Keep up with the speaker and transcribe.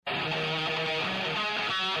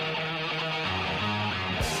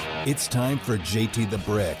It's time for JT the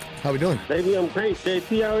Brick. How we doing? Baby, I'm great.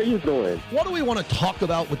 JT, how are you doing? What do we want to talk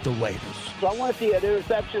about with the Raiders? So I want to see an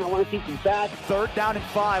interception. I want to see some sacks. 3rd down and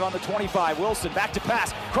 5 on the 25. Wilson back to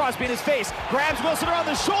pass. Crosby in his face. Grabs Wilson around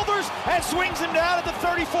the shoulders and swings him down at the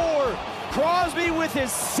 34. Crosby with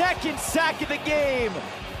his 2nd sack of the game.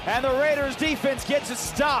 And the Raiders defense gets a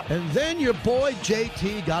stop. And then your boy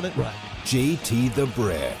JT got it right. JT the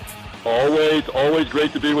Brick. Always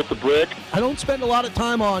great to be with the Brick. I don't spend a lot of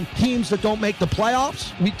time on teams that don't make the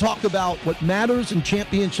playoffs. We talk about what matters in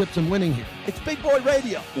championships and winning here. It's Big Boy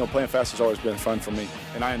Radio. You know, playing fast has always been fun for me,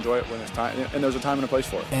 and I enjoy it when it's time, and there's a time and a place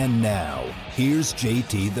for it. And now, here's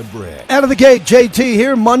JT the Brick. Out of the gate, JT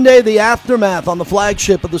here, Monday, the aftermath on the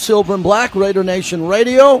flagship of the Silver and Black, Raider Nation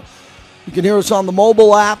Radio. You can hear us on the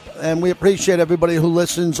mobile app, and we appreciate everybody who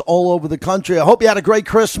listens all over the country. I hope you had a great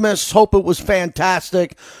Christmas. Hope it was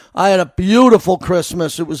fantastic. I had a beautiful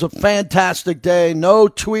Christmas. It was a fantastic day. No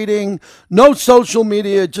tweeting, no social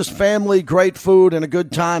media, just family, great food, and a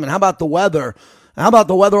good time. And how about the weather? How about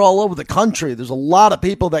the weather all over the country? There's a lot of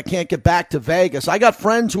people that can't get back to Vegas. I got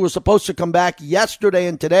friends who were supposed to come back yesterday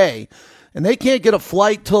and today, and they can't get a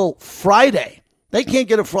flight till Friday. They can't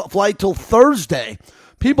get a flight till Thursday.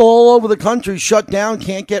 People all over the country shut down,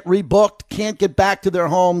 can't get rebooked, can't get back to their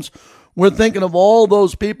homes. We're thinking of all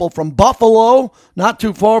those people from Buffalo, not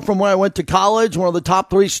too far from where I went to college, one of the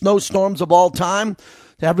top 3 snowstorms of all time,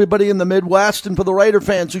 to everybody in the Midwest, and for the Raider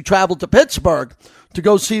fans who traveled to Pittsburgh to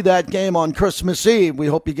go see that game on Christmas Eve. We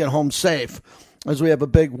hope you get home safe as we have a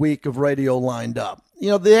big week of radio lined up. You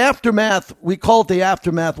know, the aftermath, we call it the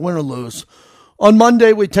aftermath, win or lose. On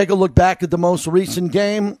Monday, we take a look back at the most recent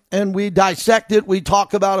game, and we dissect it. We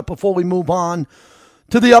talk about it before we move on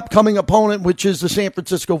to the upcoming opponent, which is the San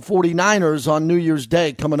Francisco 49ers on New Year's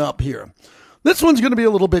Day coming up here. This one's going to be a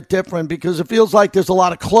little bit different because it feels like there's a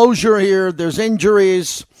lot of closure here. There's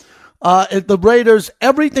injuries. The Raiders,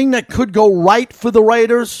 everything that could go right for the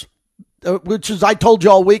Raiders, which is, I told you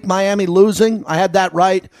all week, Miami losing. I had that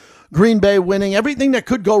right. Green Bay winning. Everything that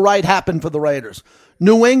could go right happened for the Raiders.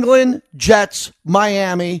 New England, Jets,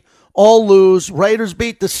 Miami, all lose. Raiders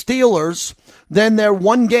beat the Steelers. Then they're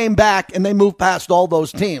 1 game back, and they move past all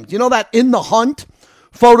those teams. You know that in the hunt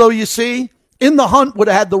photo you see? In the hunt would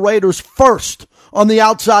have had the Raiders first on the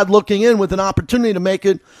outside looking in with an opportunity to make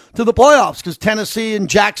it to the playoffs because Tennessee and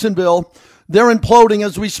Jacksonville, they're imploding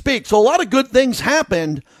as we speak. So a lot of good things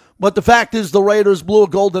happened, but the fact is the Raiders blew a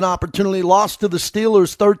golden opportunity, lost to the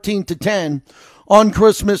Steelers 13-10. On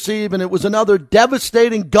Christmas Eve, and it was another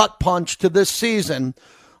devastating gut punch to this season,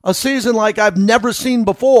 a season like I've never seen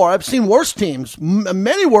before. I've seen worse teams,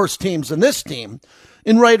 many worse teams than this team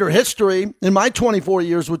in Raider history in my 24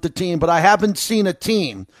 years with the team, but I haven't seen a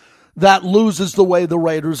team that loses the way the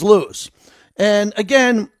Raiders lose. And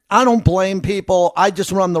again, I don't blame people. I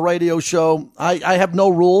just run the radio show. I have no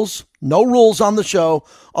rules on the show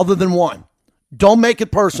other than one. Don't make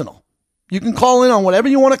it personal. You can call in on whatever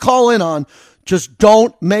you want to call in on. Just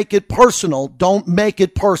don't make it personal. Don't make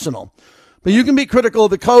it personal. But you can be critical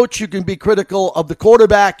of the coach. You can be critical of the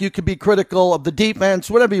quarterback. You can be critical of the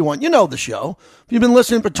defense, whatever you want. You know the show. If you've been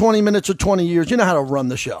listening for 20 minutes or 20 years, you know how to run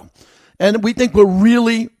the show. And we think we're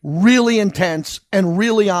really, really intense and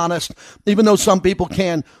really honest, even though some people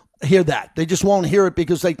can't hear that. They just won't hear it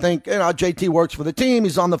because they think, you know, JT works for the team.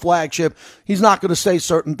 He's on the flagship. He's not going to say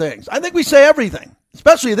certain things. I think we say everything.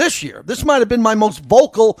 Especially this year. This might have been my most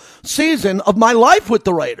vocal season of my life with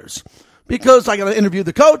the Raiders because I got to interview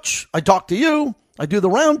the coach. I talk to you. I do the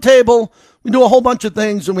round table. We do a whole bunch of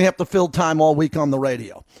things, and we have to fill time all week on the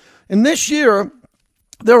radio. And this year,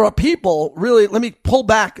 there are people, really, let me pull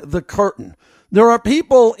back the curtain. There are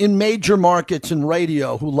people in major markets in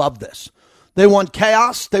radio who love this. They want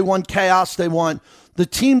chaos. They want chaos. They want the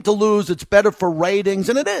team to lose. It's better for ratings,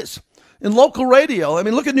 and it is. In local radio, I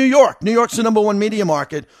mean, look at New York. New York's the number 1 media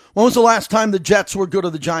market. When was the last time the Jets were good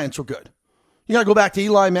or the Giants were good? You got to go back to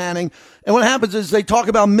Eli Manning. And what happens is they talk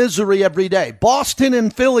about misery every day. Boston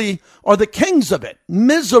and Philly are the kings of it.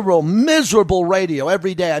 Miserable radio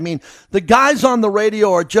every day. I mean, the guys on the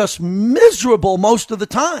radio are just miserable most of the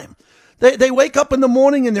time. They wake up in the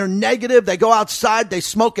morning and they're negative. They go outside, they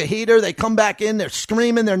smoke a heater, they come back in, they're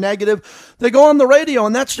screaming, they're negative. They go on the radio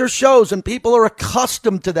and that's their shows, and people are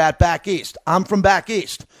accustomed to that back east. I'm from back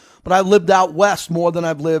east, but I lived out west more than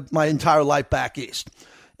I've lived my entire life back east.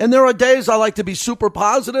 And there are days I like to be super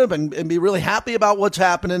positive and be really happy about what's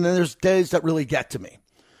happening, and there's days that really get to me.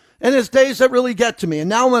 And there's days that really get to me. And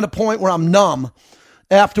now I'm at a point where I'm numb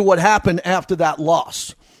after what happened after that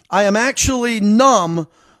loss. I am actually numb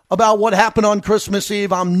about what happened on Christmas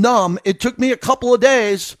Eve. I'm numb. It took me a couple of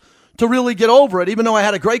days to really get over it, even though I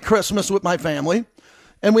had a great Christmas with my family.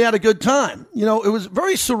 and we had a good time. You know, it was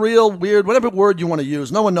very surreal, weird, whatever word you want to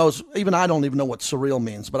use. No one knows. Even I don't even know what surreal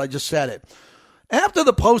means, but I just said it. After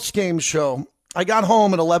the post-game show, I got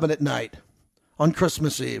home at 11 at night on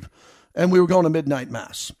Christmas Eve, and we were going to midnight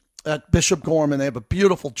mass at Bishop Gorman. They have a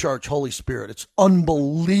beautiful church, Holy Spirit. It's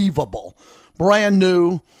unbelievable. Brand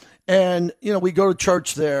new. And, you know, we go to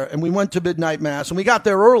church there, and we went to midnight mass, and we got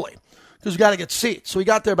there early because we got to get seats. So we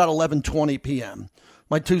got there about 11:20 p.m.,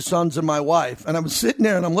 my two sons and my wife. And I was sitting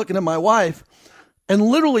there, and I'm looking at my wife, and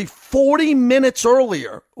literally 40 minutes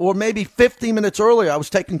earlier, or maybe 50 minutes earlier, I was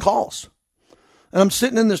taking calls. And I'm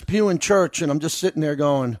sitting in this pew in church, and I'm just sitting there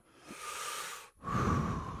going,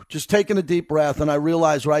 just taking a deep breath. And I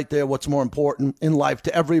realized right there what's more important in life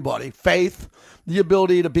to everybody: faith, the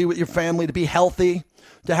ability to be with your family, to be healthy,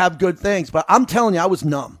 to have good things. But I'm telling you, I was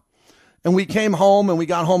numb. And we came home, and we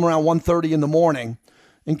got home around 1:30 in the morning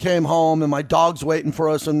and came home, and my dog's waiting for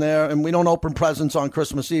us in there. And we don't open presents on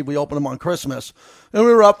Christmas Eve. We open them on Christmas. And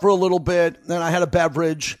we were up for a little bit, and I had a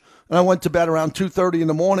beverage, and I went to bed around 2:30 in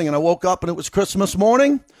the morning, and I woke up, and it was Christmas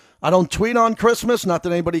morning. I don't tweet on Christmas, not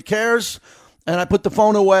that anybody cares. And I put the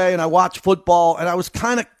phone away, and I watched football, and I was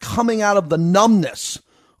kind of coming out of the numbness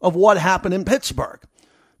of what happened in Pittsburgh.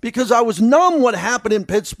 Because I was numb what happened in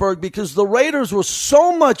Pittsburgh because the Raiders were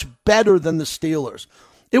so much better than the Steelers.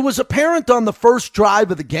 It was apparent on the first drive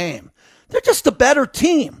of the game. They're just a better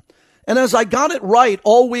team. And as I got it right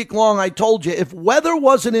all week long, I told you, if weather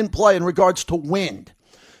wasn't in play in regards to wind,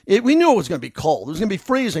 we knew it was going to be cold. It was going to be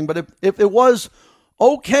freezing. But if it was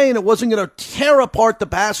okay and it wasn't going to tear apart the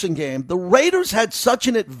passing game, the Raiders had such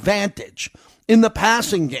an advantage in the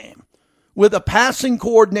passing game with a passing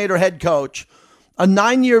coordinator head coach, a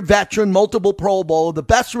 9-year veteran, multiple Pro Bowl, the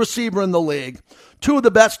best receiver in the league, two of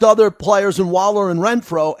the best other players in Waller and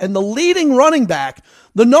Renfro, and the leading running back,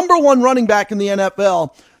 the number one running back in the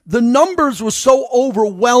NFL. The numbers were so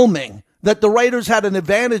overwhelming that the Raiders had an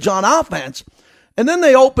advantage on offense. And then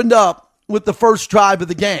they opened up with the first drive of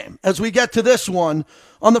the game. As we get to this one,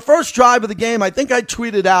 on the first drive of the game, I think I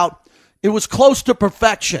tweeted out, it was close to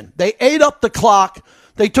perfection. They ate up the clock.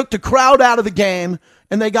 They took the crowd out of the game,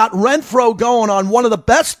 and they got Renfro going on one of the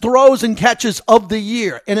best throws and catches of the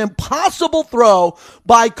year. An impossible throw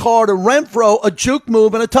by Carter. Renfro, a juke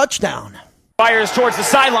move and a touchdown. Fires towards the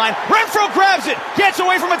sideline. Renfro grabs it, gets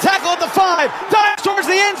away from a tackle at the 5, dives towards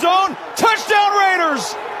the end zone. Touchdown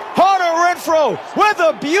Raiders! Hunter Renfro with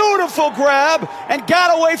a beautiful grab and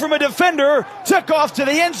got away from a defender, took off to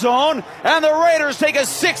the end zone, and the Raiders take a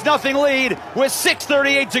 6-0 lead with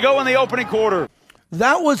 6:38 to go in the opening quarter.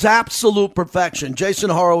 That was absolute perfection. Jason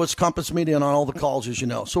Horowitz, Compass Media, on all the calls, as you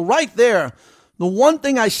know. So right there, the one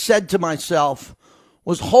thing I said to myself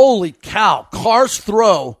was, holy cow, Carr's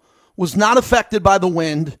throw was not affected by the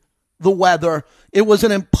wind, the weather. It was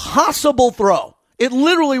an impossible throw. It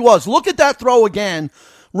literally was. Look at that throw again.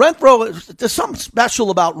 Renfro, there's something special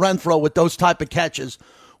about Renfro with those type of catches,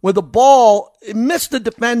 where the ball missed the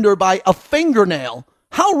defender by a fingernail.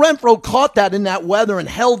 How Renfro caught that in that weather and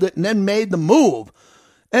held it and then made the move.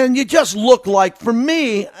 And you just look like, for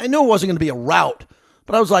me, I knew it wasn't going to be a rout,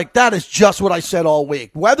 but I was like, that is just what I said all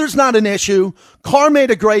week. Weather's not an issue. Carr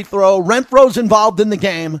made a great throw. Renfro's involved in the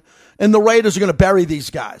game, and the Raiders are going to bury these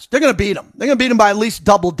guys. They're going to beat them. They're going to beat them by at least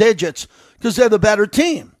double digits because they're the better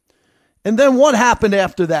team. And then what happened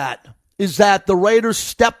after that is that the Raiders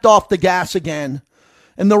stepped off the gas again,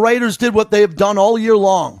 and the Raiders did what they have done all year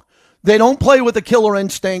long. They don't play with a killer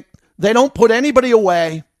instinct. They don't put anybody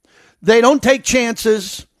away. They don't take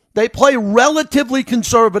chances. They play relatively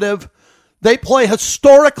conservative. They play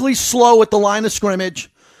historically slow at the line of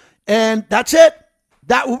scrimmage. And that's it.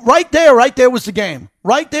 That right there was the game.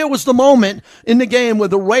 Right there was the moment in the game where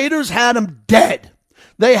the Raiders had them dead.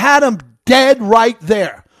 They had them dead right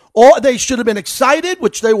there. Or they should have been excited,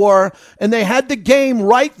 which they were, and they had the game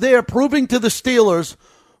right there proving to the Steelers,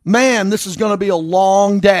 man, this is going to be a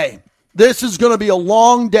long day. This is going to be a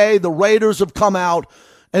long day. The Raiders have come out,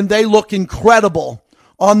 and they look incredible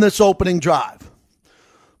on this opening drive.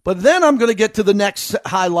 But then I'm going to get to the next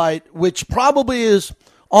highlight, which probably is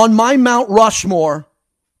on my Mount Rushmore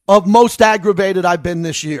of most aggravated I've been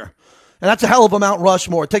this year. And that's a hell of a Mount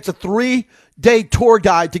Rushmore. It takes a 3-day tour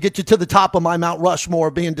guide to get you to the top of my Mount Rushmore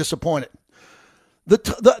of being disappointed.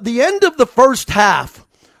 The end of the first half,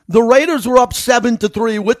 the Raiders were up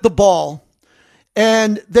 7-3 with the ball.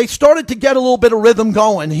 And they started to get a little bit of rhythm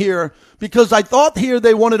going here because I thought here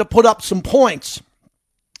they wanted to put up some points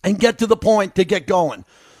and get to the point to get going.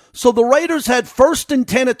 So the Raiders had 1st and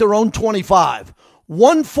 10 at their own 25.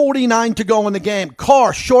 1:49 to go in the game.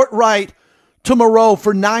 Carr, short right to Moreau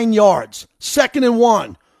for 9 yards. 2nd and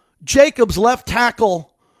 1. Jacobs, left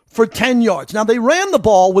tackle for 10 yards. Now, they ran the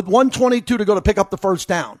ball with 1:22 to go to pick up the first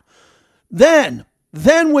down. Then,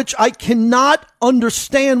 which I cannot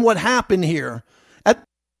understand what happened here, at that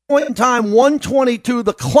point in time, 1:22,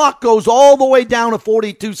 the clock goes all the way down to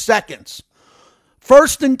 42 seconds.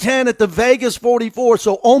 1st and 10 at the Vegas 44,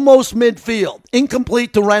 so almost midfield,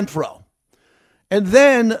 incomplete to Renfro. And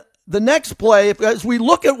then the next play, as we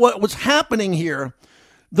look at what was happening here,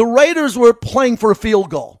 the Raiders were playing for a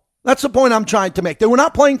field goal. That's the point I'm trying to make. They were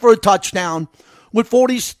not playing for a touchdown with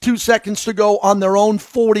 42 seconds to go on their own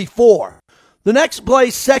 44. The next play,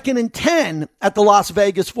 2nd and 10 at the Las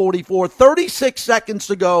Vegas 44, 36 seconds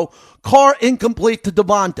to go. Carr incomplete to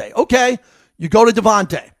Devontae. Okay, you go to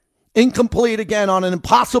Devontae. Incomplete again on an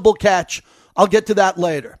impossible catch. I'll get to that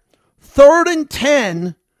later. 3rd and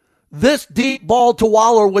 10, this deep ball to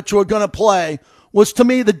Waller, which we're going to play, was to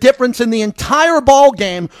me the difference in the entire ball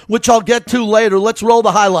game, which I'll get to later. Let's roll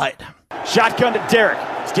the highlight. Shotgun to Derrick.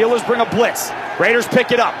 Steelers bring a blitz. Raiders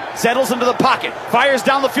pick it up. Settles into the pocket. Fires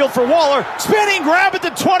down the field for Waller. Spinning grab at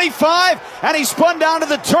the 25, and he spun down to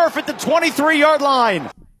the turf at the 23-yard line.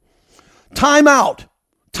 Timeout.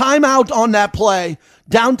 Timeout on that play.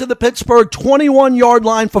 Down to the Pittsburgh 21-yard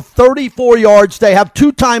line for 34 yards. They have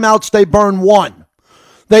 2 timeouts. They burn 1.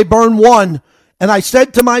 They burn 1. And I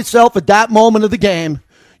said to myself at that moment of the game,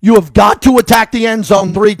 you have got to attack the end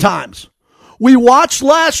zone 3 times. We watched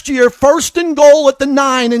last year, 1st and goal at the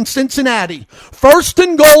 9 in Cincinnati. 1st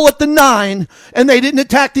and goal at the 9, and they didn't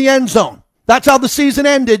attack the end zone. That's how the season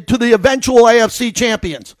ended to the eventual AFC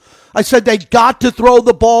champions. I said they got to throw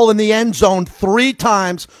the ball in the end zone 3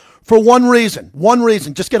 times for one reason,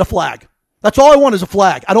 just get a flag. That's all I want is a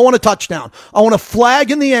flag. I don't want a touchdown. I want a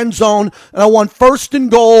flag in the end zone, and I want 1st and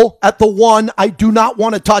goal at the 1. I do not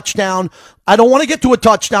want a touchdown. I don't want to get to a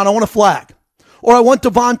touchdown. I want a flag. Or I want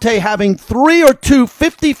Devontae having 3 or 2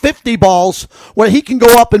 50-50 balls where he can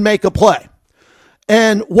go up and make a play.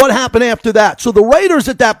 And what happened after that? So the Raiders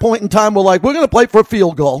at that point in time were like, we're going to play for a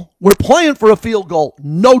field goal. We're playing for a field goal.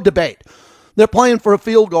 No debate. They're playing for a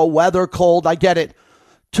field goal, weather, cold, I get it.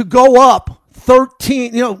 To go up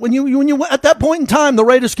 13, when you at that point in time, the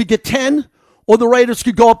Raiders could get 10 or the Raiders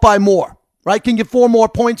could go up by more, right? Can get 4 more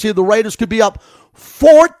points here. The Raiders could be up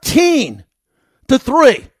 14-3.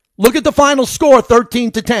 Look at the final score,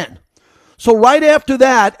 13-10. So right after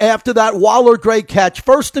that Waller great catch,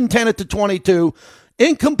 1st and 10 at the 22,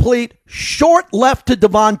 incomplete, short left to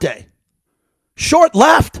Devontae. Short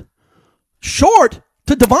left? Short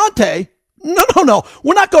to Devontae? No.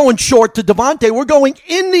 We're not going short to Devontae. We're going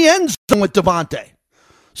in the end zone with Devontae.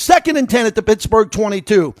 2nd and 10 at the Pittsburgh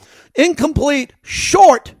 22. Incomplete,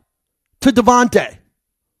 short to Devontae.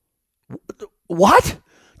 What?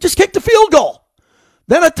 Just kick the field goal.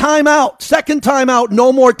 Then a timeout. 2nd timeout.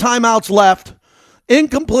 No more timeouts left.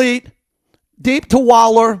 Incomplete, deep to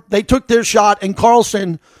Waller. They took their shot, and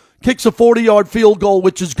Carlson kicks a 40-yard field goal,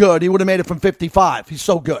 which is good. He would have made it from 55. He's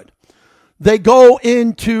so good. They go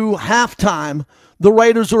into halftime. The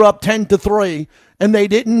Raiders are up 10-3, and they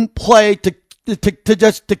didn't play to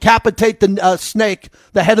just decapitate the snake,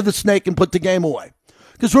 the head of the snake, and put the game away.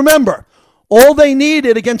 Because remember, all they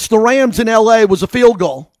needed against the Rams in L.A. was a field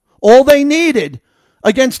goal. All they needed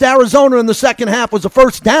against Arizona in the second half was a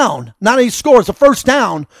first down. Not any scores, a first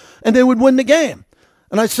down, and they would win the game.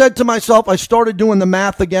 And I said to myself, I started doing the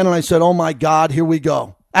math again, and I said, oh, my God, here we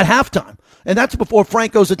go. At halftime. And that's before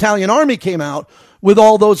Franco's Italian Army came out with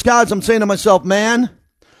all those guys. I'm saying to myself, man,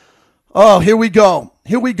 oh, here we go.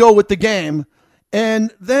 Here we go with the game.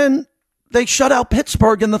 And then they shut out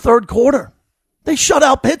Pittsburgh in the 3rd quarter. They shut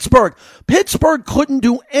out Pittsburgh. Pittsburgh couldn't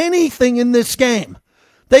do anything in this game.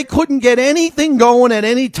 They couldn't get anything going at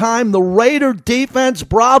any time. The Raider defense,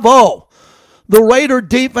 bravo. The Raider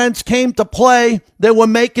defense came to play. They were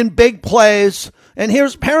making big plays. And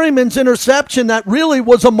here's Perryman's interception that really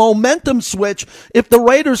was a momentum switch if the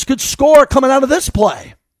Raiders could score coming out of this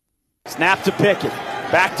play. Snap to Pickett.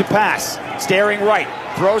 Back to pass. Staring right.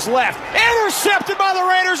 Throws left. Intercepted by the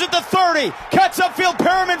Raiders at the 30. Cuts upfield.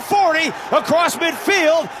 Perriman 40. Across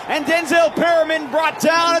midfield. And Denzel Perriman brought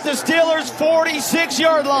down at the Steelers'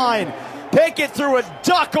 46-yard line. Pickett threw a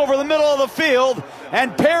duck over the middle of the field.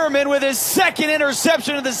 And Perriman, with his 2nd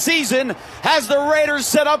interception of the season, has the Raiders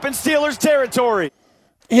set up in Steelers territory.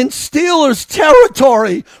 In Steelers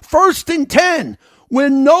territory, 1st and 10.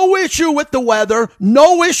 With no issue with the weather,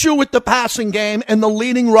 no issue with the passing game, and the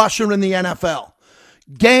leading rusher in the NFL.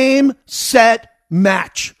 Game, set,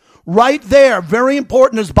 match. Right there, very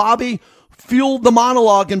important as Bobby fueled the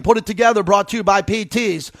monologue and put it together, brought to you by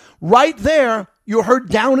PTs. Right there, you heard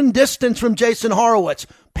down and distance from Jason Horowitz.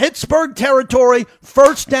 Pittsburgh territory,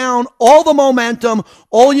 first down, all the momentum.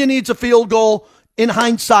 All you need is a field goal. in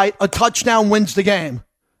hindsight, a touchdown wins the game,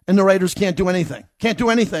 and the Raiders can't do anything. Can't do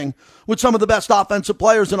anything with some of the best offensive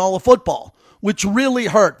players in all of football, which really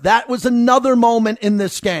hurt. That was another moment in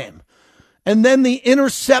this game. And then the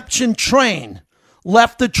interception train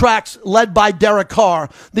left the tracks, led by Derek Carr.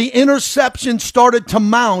 The interception started to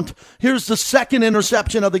mount. Here's the second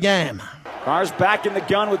interception of the game. Carr's back in the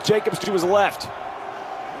gun with Jacobs to his left.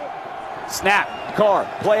 Snap, Carr,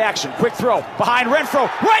 play action, quick throw, behind Renfro,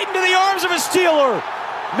 right into the arms of a Steeler.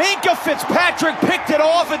 Minkah Fitzpatrick picked it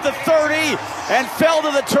off at the 30 and fell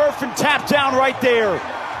to the turf and tapped down right there.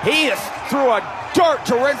 He threw a dart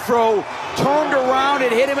to Renfro, turned around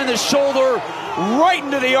and hit him in the shoulder, right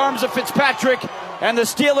into the arms of Fitzpatrick, and the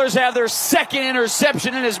Steelers have their second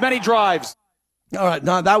interception in as many drives. All right,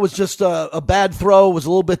 now that was just a bad throw. It was a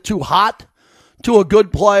little bit too hot to a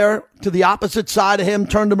good player. To the opposite side of him,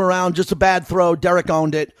 turned him around. Just a bad throw. Derek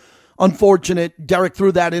owned it. Unfortunate. Derek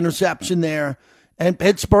threw that interception there. And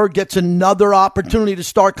Pittsburgh gets another opportunity to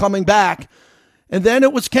start coming back. And then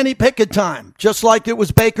it was Kenny Pickett time, just like it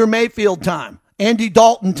was Baker Mayfield time, Andy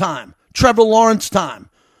Dalton time, Trevor Lawrence time.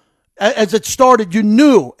 As it started, you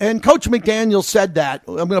knew, and Coach McDaniel said that.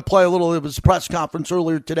 I'm going to play a little of his press conference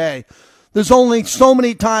earlier today. There's only so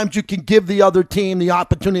many times you can give the other team the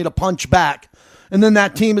opportunity to punch back, and then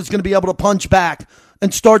that team is going to be able to punch back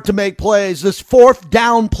and start to make plays. This fourth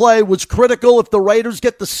down play was critical. If the Raiders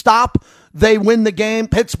get the stop, they win the game.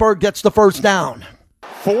 Pittsburgh gets the first down.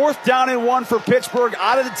 4th down and 1 for Pittsburgh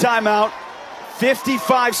out of the timeout.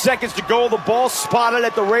 55 seconds to go. The ball spotted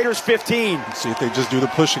at the Raiders' 15. Let's see if they just do the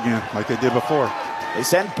push again like they did before. They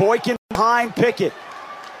send Boykin behind Pickett.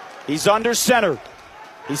 He's under center.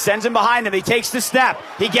 He sends him behind him. He takes the snap.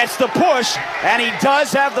 He gets the push, and he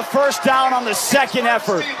does have the first down on the second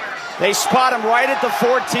effort. They spot him right at the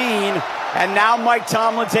 14, and now Mike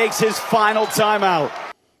Tomlin takes his final timeout.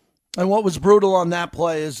 And what was brutal on that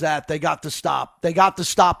play is that they got the stop. They got the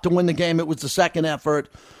stop to win the game. It was the second effort.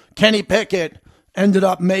 Kenny Pickett ended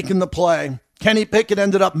up making the play. Kenny Pickett,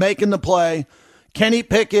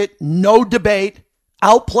 no debate,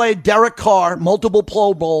 outplayed Derek Carr, multiple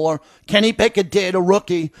Pro Bowler. Kenny Pickett did, a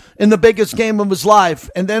rookie, in the biggest game of his life.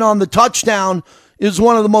 And then on the touchdown is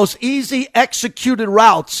one of the most easy executed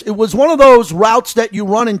routes. It was one of those routes that you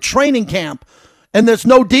run in training camp, and there's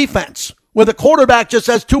no defense, where the quarterback just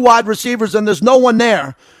has 2 wide receivers and there's no one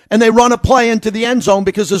there, and they run a play into the end zone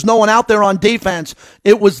because there's no one out there on defense.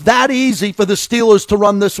 It was that easy for the Steelers to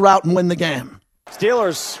run this route and win the game.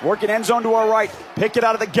 Steelers working end zone to our right. Pick it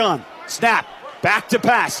out of the gun. Snap. Back to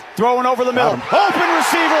pass. Throwing over the middle. Open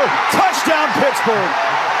receiver. Touchdown Pittsburgh.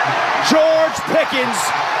 George Pickens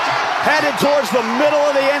headed towards the middle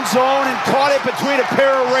of the end zone and caught it between a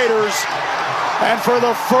pair of Raiders. And for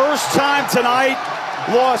the first time tonight,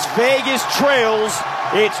 Las Vegas trails.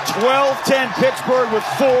 It's 12-10 Pittsburgh with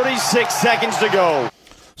 46 seconds to go.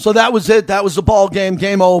 So that was it. That was the ball game.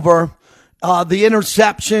 Game over. The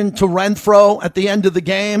interception to Renfro at the end of the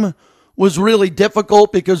game was really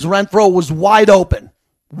difficult because Renfro was wide open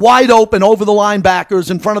over the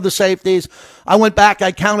linebackers in front of the safeties. I went back.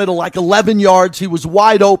 I counted like 11 yards. He was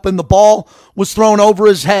wide open. The ball was thrown over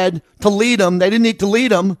his head to lead him. They didn't need to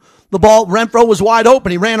lead him. Renfro was wide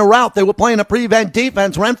open. He ran a route. They were playing a prevent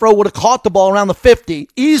defense. Renfro would have caught the ball around the 50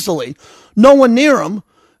 easily. No one near him.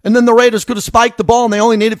 And then the Raiders could have spiked the ball, and they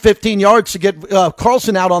only needed 15 yards to get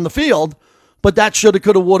Carlson out on the field. But that shoulda,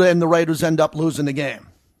 coulda, woulda, and the Raiders end up losing the game.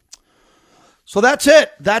 So that's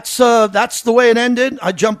it. That's the way it ended.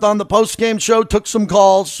 I jumped on the post-game show, took some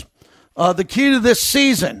calls. The key to this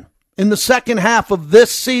season, in the second half of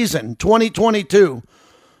this season, 2022,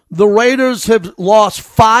 the Raiders have lost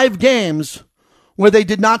 5 games where they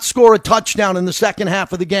did not score a touchdown in the second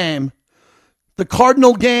half of the game. The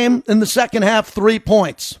Cardinal game in the second half, 3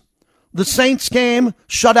 points. The Saints game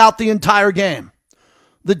shut out the entire game.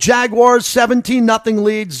 The Jaguars 17-0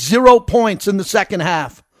 lead, 0 points in the second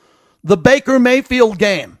half. The Baker Mayfield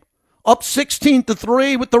game, up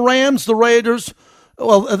 16-3 with the Rams. The Raiders,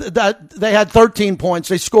 they had 13 points.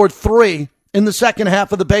 They scored 3 in the second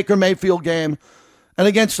half of the Baker Mayfield game. And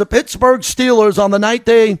against the Pittsburgh Steelers on the night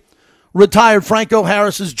they retired Franco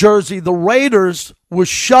Harris's jersey, the Raiders were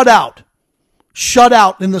shut out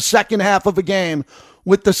in the second half of a game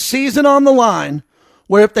with the season on the line,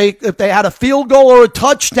 where if they had a field goal or a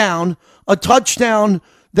touchdown,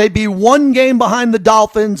 they'd be 1 game behind the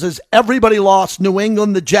Dolphins as everybody lost. New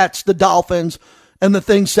England, the Jets, the Dolphins, and the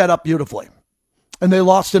thing set up beautifully. And they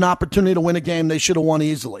lost an opportunity to win a game they should have won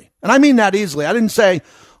easily. And I mean that easily. I didn't say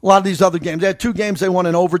a lot of these other games. They had 2 games they won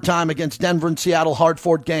in overtime against Denver and Seattle,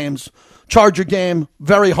 hard-fought games. Charger game,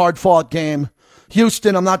 very hard-fought game.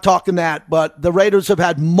 Houston, I'm not talking that, but the Raiders have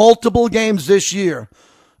had multiple games this year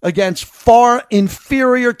against far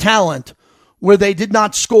inferior talent where they did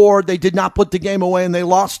not score, they did not put the game away, and they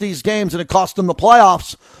lost these games, and it cost them the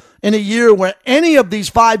playoffs in a year where any of these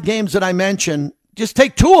 5 games that I mentioned, just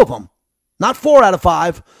take 2 of them, not 4 out of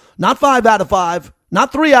 5, not 5 out of 5,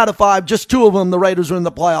 not 3 out of 5, just 2 of them, the Raiders are in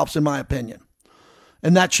the playoffs, in my opinion.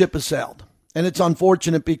 And that ship has sailed. And it's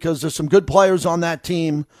unfortunate because there's some good players on that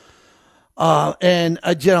team.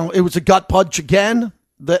 It was a gut punch again.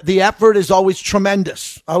 The effort is always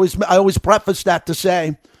tremendous. I always preface that to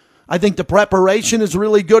say, I think the preparation is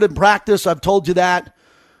really good in practice. I've told you that.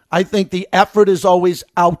 I think the effort is always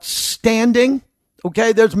outstanding.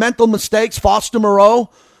 Okay, there's mental mistakes. Foster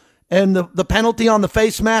Moreau and the penalty on the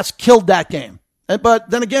face mask killed that game. But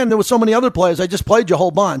then again, there were so many other plays. I just played you a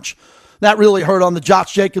whole bunch. That really hurt on the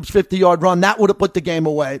Josh Jacobs 50-yard run. That would have put the game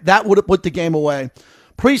away.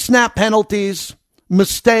 Pre-snap penalties,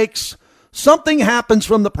 mistakes. Something happens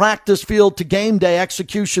from the practice field to game day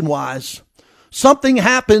execution-wise. Something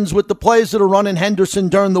happens with the plays that are run in Henderson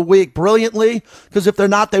during the week brilliantly, because if they're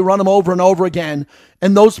not, they run them over and over again.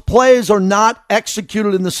 And those plays are not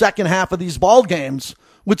executed in the second half of these ball games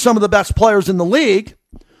with some of the best players in the league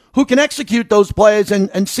who can execute those plays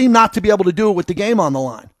and seem not to be able to do it with the game on the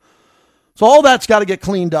line. So all that's got to get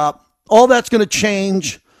cleaned up. All that's going to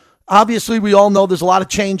change. Obviously, we all know there's a lot of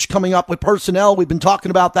change coming up with personnel. We've been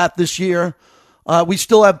talking about that this year. We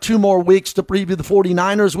still have 2 more weeks to preview the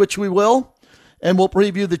 49ers, which we will. And we'll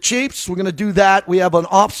preview the Chiefs. We're going to do that. We have an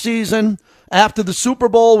off season after the Super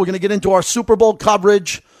Bowl. We're going to get into our Super Bowl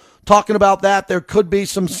coverage, talking about that. There could be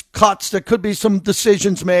some cuts. There could be some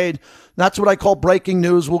decisions made. That's what I call breaking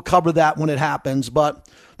news. We'll cover that when it happens. But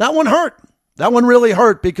that one hurt. That one really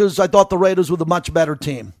hurt because I thought the Raiders were the much better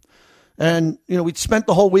team. And, we spent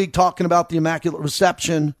the whole week talking about the Immaculate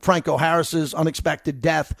Reception, Franco Harris's unexpected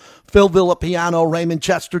death, Phil Villapiano, Raymond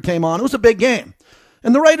Chester came on. It was a big game.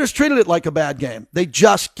 And the Raiders treated it like a bad game. They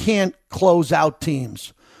just can't close out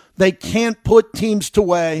teams. They can't put teams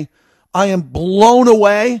away. I am blown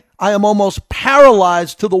away. I am almost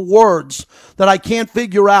paralyzed to the words that I can't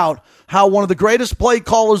figure out how one of the greatest play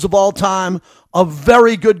callers of all time, a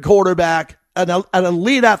very good quarterback, an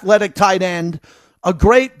elite athletic tight end, a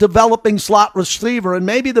great developing slot receiver, and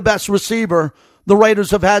maybe the best receiver the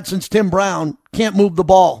Raiders have had since Tim Brown, can't move the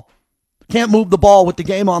ball. Can't move the ball with the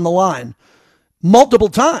game on the line. Multiple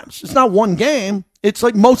times. It's not one game. It's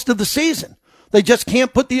like most of the season. They just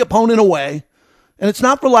can't put the opponent away. And it's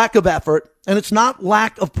not for lack of effort, and it's not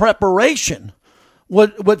lack of preparation.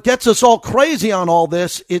 What gets us all crazy on all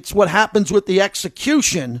this, it's what happens with the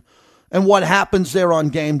execution and what happens there on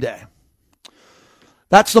game day.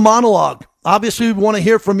 That's the monologue. Obviously, we want to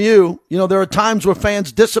hear from you. There are times where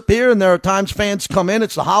fans disappear, and there are times fans come in.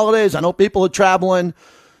 It's the holidays. I know people are traveling.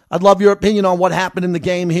 I'd love your opinion on what happened in the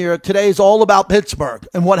game here. Today is all about Pittsburgh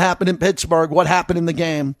and what happened in Pittsburgh, what happened in the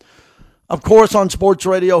game. Of course, on sports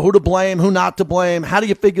radio, who to blame, who not to blame. How do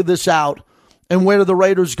you figure this out? And where do the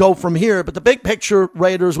Raiders go from here? But the big picture,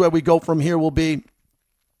 Raiders, where we go from here will be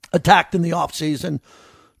attacked in the offseason.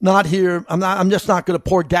 Not here. I'm just not going to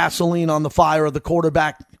pour gasoline on the fire of the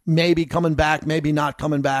quarterback maybe coming back, maybe not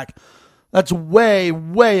coming back. That's way,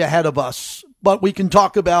 way ahead of us. But we can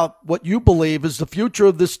talk about what you believe is the future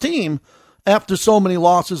of this team after so many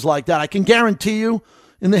losses like that. I can guarantee you,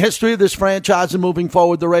 in the history of this franchise and moving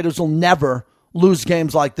forward, the Raiders will never lose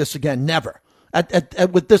games like this again. Never.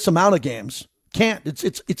 With this amount of games. Can't.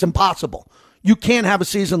 It's impossible. You can't have a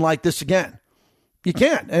season like this again. You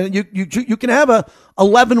can't. And you can have a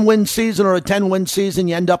 11-win season or a 10-win season.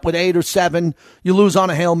 You end up with 8 or 7. You lose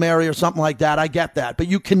on a Hail Mary or something like that. I get that. But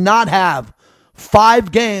you cannot have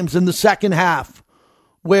 5 games in the second half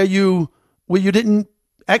where you didn't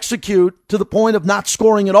execute to the point of not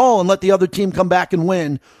scoring at all and let the other team come back and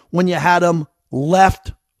win when you had them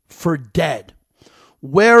left for dead.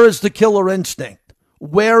 Where is the killer instinct?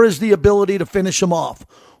 Where is the ability to finish them off?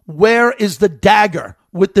 Where is the dagger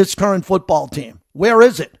with this current football team? Where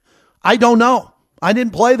is it? I don't know. I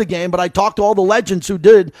didn't play the game, but I talked to all the legends who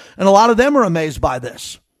did, and a lot of them are amazed by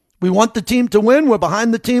this. We want the team to win. We're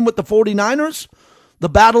behind the team with the 49ers. The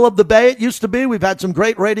Battle of the Bay, it used to be. We've had some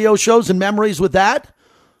great radio shows and memories with that.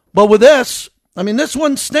 But with this, this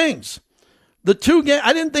one stings. The 2 games,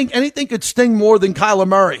 I didn't think anything could sting more than Kyler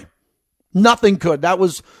Murray. Nothing could. That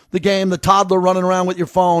was the game, the toddler running around with your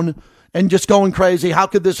phone and just going crazy. How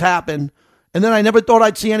could this happen? And then I never thought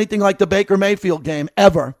I'd see anything like the Baker Mayfield game,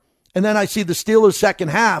 ever. And then I see the Steelers' second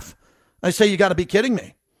half. I say, you got to be kidding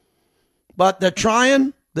me. But they're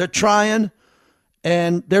trying,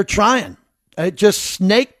 and they're trying. It just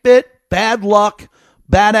snake bit, bad luck,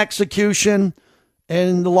 bad execution.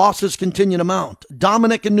 and the losses continue to mount.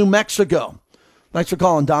 Dominic in New Mexico. Thanks for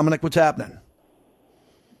calling, Dominic. What's happening?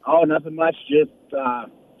 Oh, nothing much. Just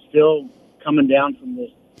still coming down from this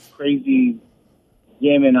crazy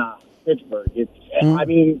game in Pittsburgh. I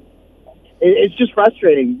mean, it's just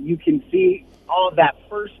frustrating. You can see all of that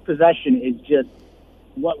first possession is just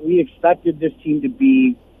what we expected this team to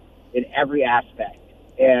be in every aspect.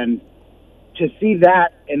 And to see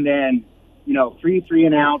that and then, 3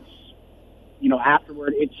 and outs,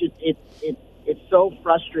 afterward, it's just, it's so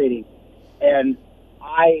frustrating. And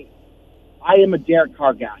I am a Derek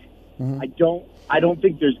Carr guy. I don't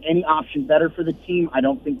think there's any option better for the team. I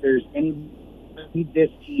don't think there's any this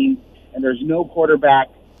team, and there's no quarterback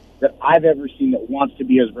that I've ever seen that wants to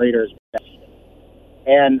be as great or as best.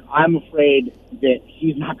 And I'm afraid that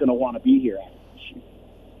he's not going to want to be here after this year,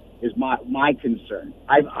 is my concern.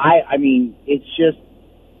 I mean,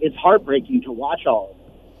 it's heartbreaking to watch all of it.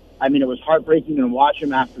 I mean, it was heartbreaking to watch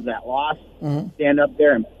him after that loss, stand up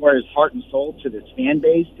there and pour his heart and soul to this fan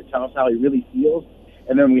base to tell us how he really feels.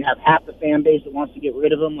 And then we have half the fan base that wants to get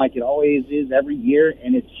rid of him like it always is every year.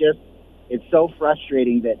 And it's so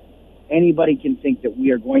frustrating that anybody can think that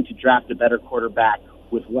we are going to draft a better quarterback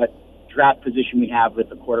with what draft position we have with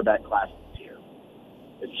the quarterback class this year.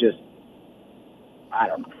 It's just, I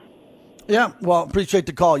don't know. Yeah, well, appreciate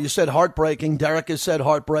the call. You said heartbreaking. Derek has said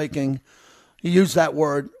heartbreaking. He used that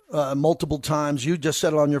word multiple times. You just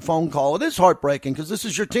said it on your phone call. It is heartbreaking because this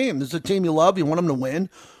is your team. This is a team you love. You want them to win.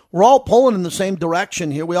 We're all pulling in the same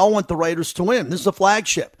direction here. We all want the Raiders to win. This is a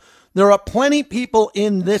flagship. There are plenty of people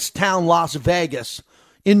in this town, Las Vegas,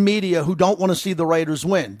 in media who don't want to see the Raiders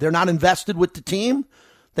win. They're not invested with the team.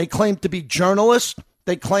 They claim to be journalists.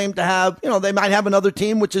 They claim to have, they might have another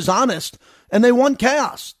team which is honest, and they want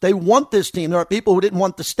chaos. They want this team. There are people who didn't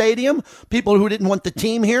want the stadium, people who didn't want the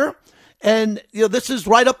team here, and this is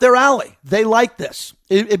right up their alley. They like this.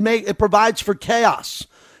 It provides for chaos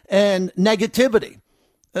and negativity.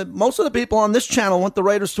 Most of the people on this channel want the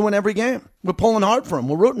Raiders to win every game. We're pulling hard for them.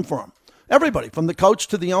 We're rooting for them. Everybody, from the coach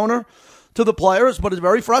to the owner to the players, but it's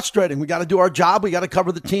very frustrating. We got to do our job. We got to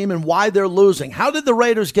cover the team and why they're losing. How did the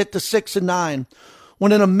Raiders get to 6-9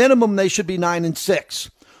 when in a minimum they should be 9-6?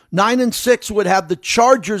 9-6 would have the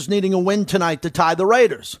Chargers needing a win tonight to tie the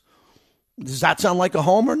Raiders. Does that sound like a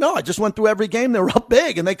homer? No, I just went through every game. They were up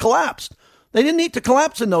big and they collapsed. They didn't need to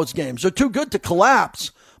collapse in those games. They're too good to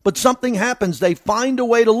collapse. But something happens. They find a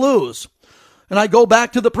way to lose. And I go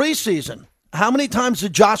back to the preseason. How many times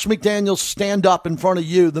did Josh McDaniels stand up in front of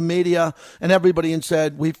you, the media, and everybody and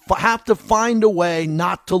said, we have to find a way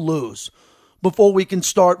not to lose before we can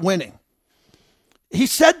start winning? He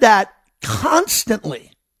said that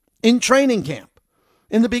constantly in training camp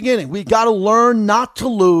in the beginning. We got to learn not to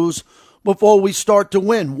lose before we start to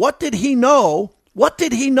win. What did he know? What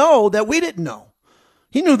did he know that we didn't know?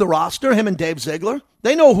 He knew the roster, him and Dave Ziegler.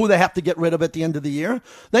 They know who they have to get rid of at the end of the year.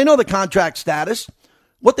 They know the contract status.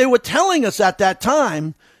 What they were telling us at that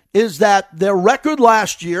time is that their record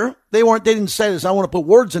last year, they didn't say this, I don't want to put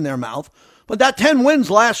words in their mouth, but that 10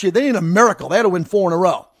 wins last year, they needed a miracle. They had to win 4 in a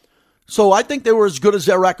row. So I think they were as good as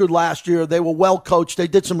their record last year. They were well coached. They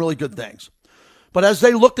did some really good things. But as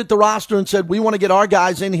they looked at the roster and said, we want to get our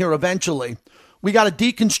guys in here eventually, we got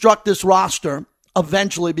to deconstruct this roster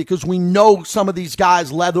eventually because we know some of these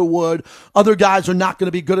guys, Leatherwood, other guys are not going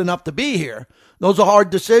to be good enough to be here. Those are hard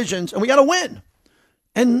decisions, and we got to win.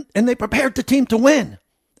 And they prepared the team to win.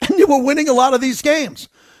 And they were winning a lot of these games.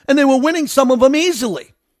 And they were winning some of them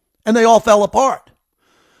easily. And they all fell apart.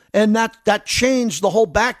 And that changed the whole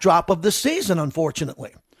backdrop of this season,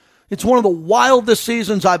 unfortunately. It's one of the wildest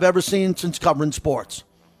seasons I've ever seen since covering sports.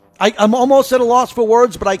 I'm almost at a loss for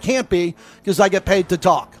words, but I can't be because I get paid to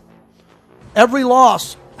talk. Every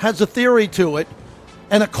loss has a theory to it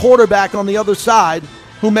and a quarterback on the other side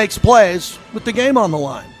who makes plays with the game on the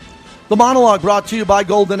line. The monologue brought to you by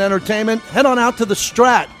Golden Entertainment. Head on out to the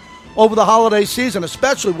Strat over the holiday season,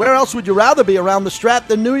 especially where else would you rather be around the Strat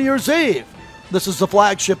than New Year's Eve? This is the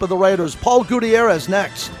flagship of the Raiders. Paul Gutierrez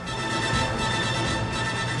next.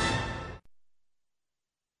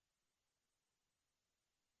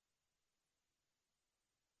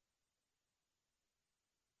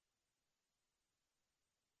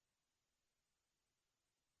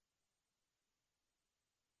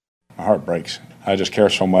 My heart breaks. I just care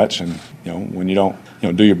so much, and when you don't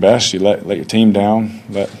do your best, you let your team down,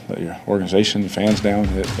 let your organization, the fans down.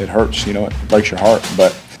 It hurts. It breaks your heart.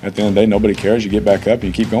 But at the end of the day, nobody cares. You get back up and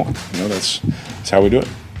you keep going. That's how we do it.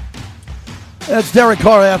 That's Derek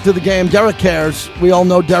Carr after the game. Derek cares. We all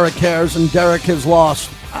know Derek cares, and Derek has lost.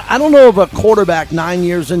 I don't know of a quarterback 9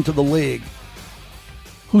 years into the league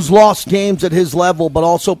who's lost games at his level, but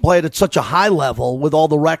also played at such a high level with all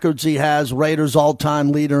the records he has, Raiders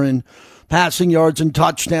all-time leader in passing yards and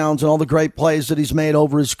touchdowns and all the great plays that he's made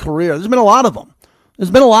over his career. There's been a lot of them.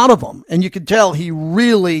 And you can tell he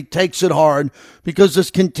really takes it hard because this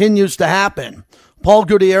continues to happen. Paul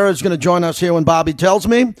Gutierrez is going to join us here when Bobby tells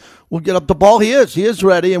me. We'll get up to Paul. He is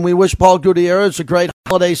ready, and we wish Paul Gutierrez a great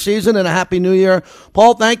holiday season and a happy new year.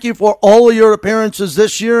 Paul, thank you for all of your appearances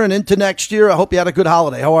this year and into next year. I hope you had a good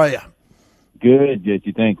holiday. How are you? Good,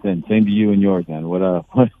 JT. Thanks, and same to you and yours, man. What a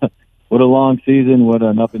long season. What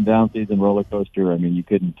an up and down season, roller coaster. I mean, you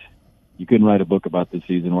couldn't write a book about this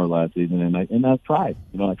season or last season, and I tried.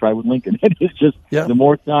 I tried with Lincoln. It's just the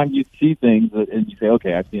more time you see things and you say,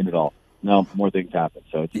 okay, I've seen it all. No, more things happen.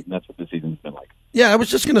 So that's what the season's been like. Yeah, I was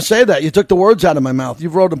just going to say that. You took the words out of my mouth.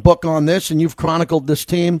 You've wrote a book on this, and you've chronicled this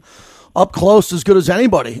team up close as good as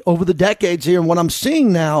anybody over the decades here. And what I'm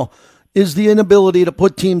seeing now is the inability to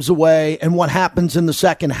put teams away and what happens in the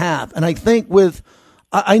second half. And I think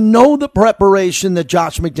I know the preparation that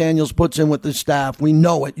Josh McDaniels puts in with his staff. We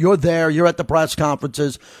know it. You're there. You're at the press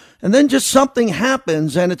conferences. And then just something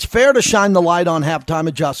happens, and it's fair to shine the light on halftime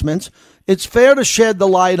adjustments. It's fair to shed the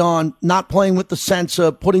light on not playing with the sense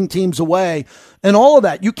of putting teams away and all of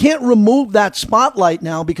that. You can't remove that spotlight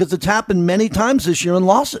now because it's happened many times this year in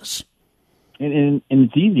losses. And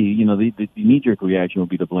it's easy, the knee-jerk reaction would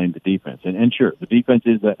be to blame the defense. And sure, the defense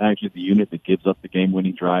is actually the unit that gives up the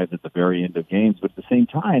game-winning drives at the very end of games. But at the same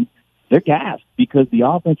time, they're gassed because the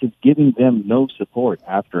offense is giving them no support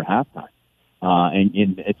after halftime.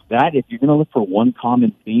 And it's that, if you're going to look for one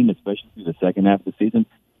common theme, especially through the second half of the season,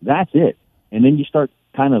 that's it. And then you start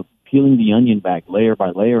kind of peeling the onion back layer by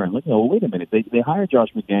layer and looking, wait a minute, they hired Josh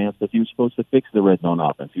McDaniels because he was supposed to fix the red zone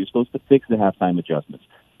offense. He was supposed to fix the halftime adjustments.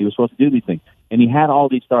 He was supposed to do these things. And he had all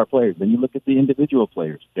these star players. Then you look at the individual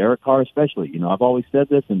players, Derek Carr especially. I've always said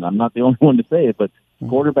this, and I'm not the only one to say it, but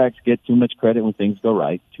quarterbacks get too much credit when things go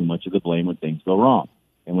right, too much of the blame when things go wrong.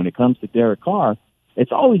 And when it comes to Derek Carr,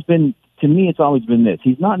 it's always been this.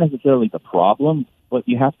 He's not necessarily the problem, but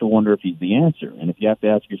you have to wonder if he's the answer. And if you have to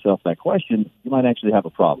ask yourself that question, you might actually have a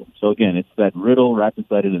problem. So, again, it's that riddle wrapped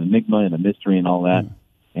inside an enigma and a mystery and all that.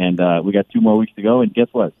 And we got 2 more weeks to go, and guess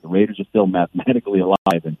what? The Raiders are still mathematically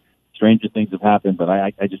alive, and stranger things have happened, but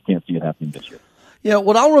I just can't see it happening this year. Yeah,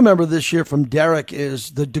 what I'll remember this year from Derek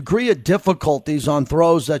is the degree of difficulties on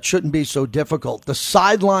throws that shouldn't be so difficult. The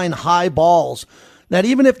sideline high balls that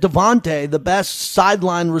even if Devontae, the best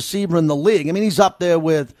sideline receiver in the league, I mean, he's up there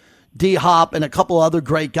with D-Hop and a couple other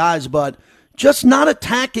great guys, but just not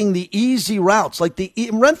attacking the easy routes. Like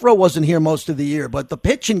Renfro wasn't here most of the year, but the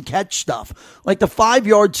pitch and catch stuff, like the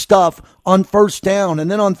 5-yard stuff on first down, and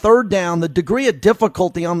then on third down, the degree of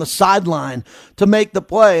difficulty on the sideline to make the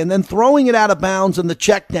play, and then throwing it out of bounds and the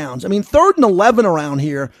check downs. I mean, 3rd and 11 around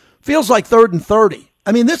here feels like 3rd and 30.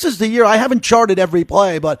 I mean, this is the year. I haven't charted every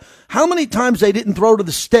play, but how many times they didn't throw to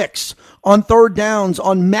the sticks on third downs,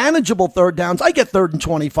 on manageable third downs. I get 3rd and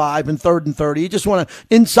 25 and 3rd and 30. You just want to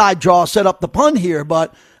inside draw, set up the punt here,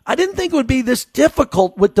 but I didn't think it would be this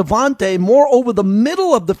difficult with Devontae more over the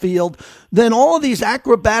middle of the field than all of these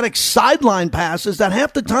acrobatic sideline passes that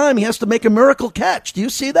half the time he has to make a miracle catch. Do you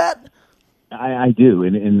see that? I do,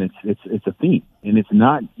 and it's a theme, and it's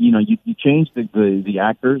not, you change the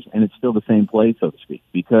actors, and it's still the same play, so to speak,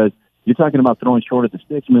 because you're talking about throwing short at the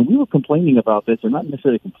sticks. I mean, we were complaining about this, or not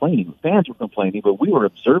necessarily complaining, fans were complaining, but we were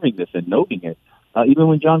observing this and noting it, even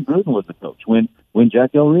when John Gruden was the coach, when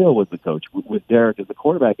Jack Del Rio was the coach, with Derek as the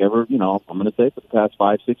quarterback I'm going to say for the past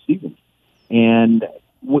 5-6 seasons. And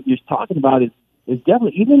what you're talking about is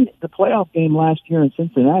definitely, even the playoff game last year in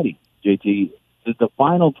Cincinnati, JT, the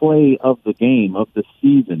final play of the game, of the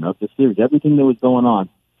season, of the series, everything that was going on,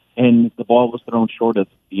 and the ball was thrown short of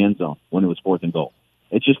the end zone when it was 4th and goal.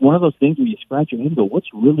 It's just one of those things where you scratch your head and go, what's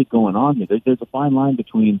really going on here? There's a fine line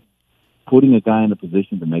between putting a guy in a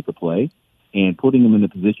position to make a play and putting him in a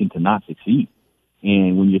position to not succeed.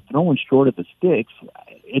 And when you're throwing short of the sticks,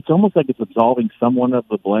 it's almost like it's absolving someone of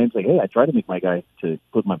the blame. It's like, hey, I tried to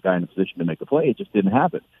put my guy in a position to make a play. It just didn't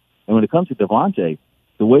happen. And when it comes to Devontae,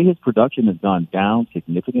 the way his production has gone down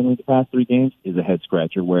significantly the past 3 games is a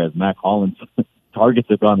head-scratcher, whereas Mac Hollins' targets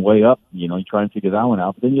have gone way up. You try and figure that one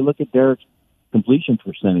out. But then you look at Derek's completion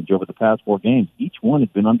percentage over the past 4 games. Each one has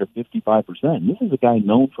been under 55%. And this is a guy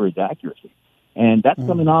known for his accuracy. And that's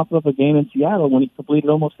coming off of a game in Seattle when he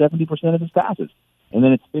completed almost 70% of his passes. And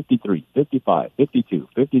then it's 53, 55, 52,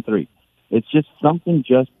 53. It's just something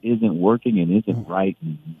just isn't working and isn't right,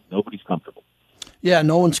 and nobody's comfortable. Yeah,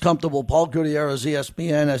 no one's comfortable. Paul Gutierrez,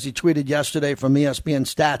 ESPN, as he tweeted yesterday from ESPN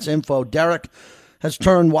Stats Info, Derek has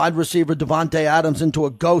turned wide receiver Davante Adams into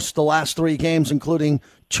a ghost the last 3 games, including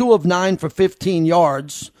 2 of 9 for 15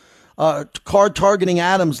 yards. Card targeting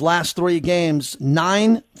Adams last 3 games,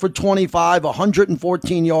 9 for 25,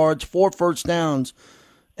 114 yards, 4 first downs,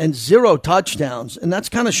 and 0 touchdowns. And that's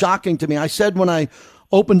kind of shocking to me. I said when I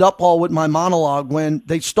opened up all with my monologue, when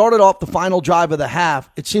they started off the final drive of the half,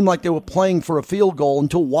 it seemed like they were playing for a field goal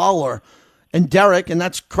until Waller and Derek, and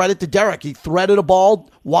that's credit to Derek. He threaded a ball.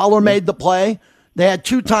 Waller made the play. They had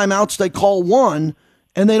 2 timeouts. They call 1,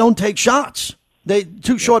 and they don't take shots.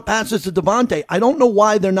 2 short passes to Davante. I don't know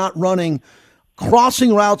why they're not running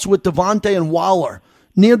crossing routes with Davante and Waller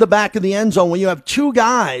near the back of the end zone when you have 2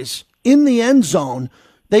 guys in the end zone.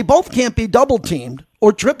 They both can't be double teamed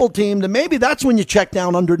or triple teamed, and maybe that's when you check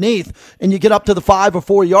down underneath and you get up to the 5 or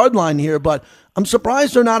 4 yard line here. But I'm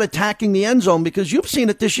surprised they're not attacking the end zone, because you've seen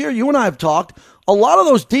it this year. You and I have talked. A lot of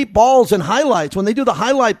those deep balls and highlights, when they do the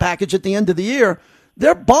highlight package at the end of the year,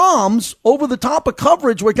 they're bombs over the top of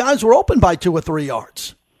coverage where guys were open by 2 or 3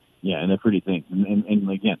 yards. Yeah, and they're pretty things. And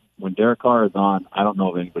again, when Derek Carr is on, I don't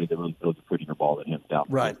know of anybody that really throws a prettier ball than him down.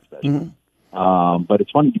 Right. But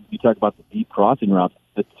it's funny, you talk about the deep crossing routes.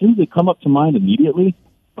 The 2 that come up to mind immediately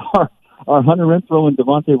are Hunter Renfrow and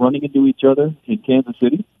Davante running into each other in Kansas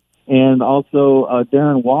City, and also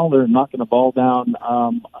Darren Waller knocking a ball down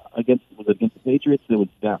against the Patriots that was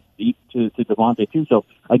down deep to Davante too. So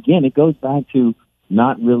again, it goes back to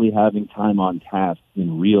not really having time on task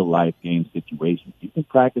in real life game situations. You can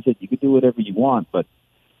practice it, you can do whatever you want, but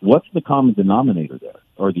what's the common denominator there,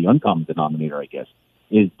 or the uncommon denominator, I guess,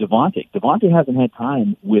 is Davante. Davante hasn't had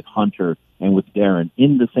time with Hunter and with Darren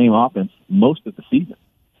in the same offense most of the season.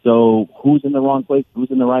 So who's in the wrong place?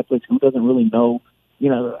 Who's in the right place? Who doesn't really know? You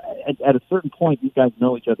know, at a certain point, these guys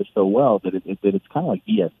know each other so well that it's kind of like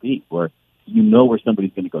ESP, where you know where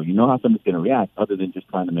somebody's going to go. You know how somebody's going to react other than just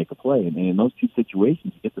trying to make a play. And in those 2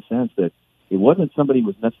 situations, you get the sense that it wasn't somebody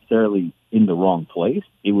was necessarily in the wrong place.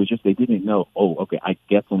 It was just they didn't know, oh, okay, I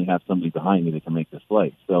definitely have somebody behind me that can make this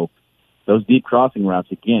play. So those deep crossing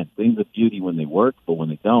routes, again, things of beauty when they work, but when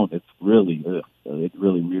they don't, it really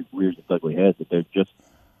rears its ugly head that they're just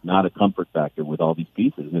not a comfort factor with all these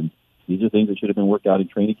pieces. And these are things that should have been worked out in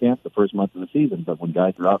training camp the first month of the season. But when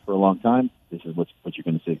guys are out for a long time, this is what you're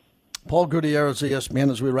going to see. Paul Gutierrez, ESPN,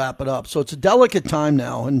 as we wrap it up. So it's a delicate time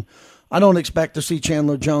now, and I don't expect to see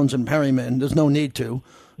Chandler Jones and Perryman. There's no need to.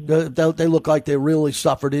 They look like they really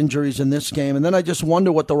suffered injuries in this game. And then I just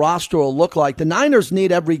wonder what the roster will look like. The Niners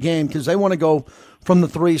need every game because they want to go from the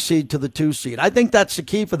 3 seed to the 2 seed. I think that's the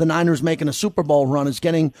key for the Niners making a Super Bowl run, is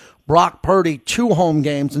getting Brock Purdy 2 home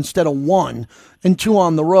games instead of 1 and 2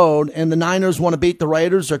 on the road. And the Niners want to beat the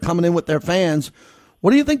Raiders. They're coming in with their fans. What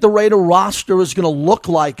do you think the Raider roster is going to look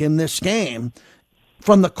like in this game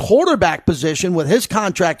from the quarterback position with his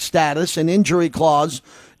contract status and injury clause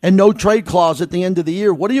and no trade clause at the end of the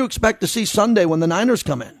year? What do you expect to see Sunday when the Niners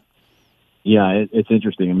come in? Yeah, it's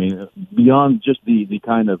interesting. I mean, beyond just the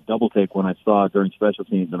kind of double take when I saw during special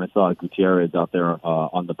teams and I saw Gutierrez out there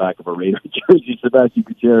on the back of a Raider jersey, Sebastian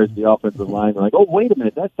Gutierrez, the offensive line, like, oh, wait a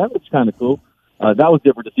minute, that looks kind of cool. That was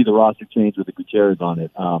different to see the roster change with the Gutierrez on it.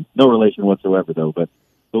 No relation whatsoever, though. But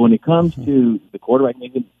when it comes to the quarterback,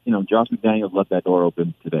 even, Josh McDaniels left that door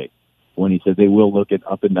open today when he said they will look at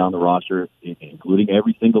up and down the roster, including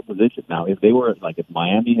every single position. Now, if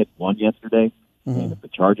Miami had won yesterday, and if the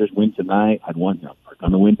Chargers win tonight, are going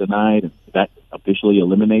to win tonight, and that officially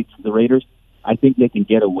eliminates the Raiders, I think they can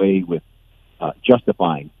get away with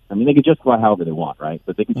justifying. I mean, they can justify however they want, right?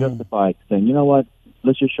 But they can justify saying, you know what,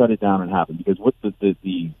 let's just shut it down and happen. Because what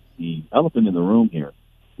the elephant in the room here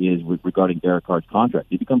is regarding Derek Carr's contract.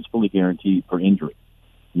 He becomes fully guaranteed for injury.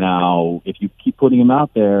 Now, if you keep putting him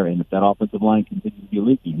out there, and if that offensive line continues to be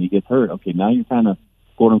leaky and he gets hurt, okay, now you're kind of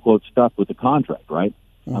quote-unquote stuck with the contract, right?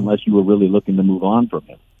 Unless you were really looking to move on from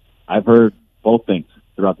him. I've heard both things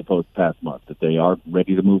throughout the past month, that they are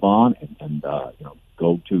ready to move on and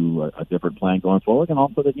go to a different plan going forward, and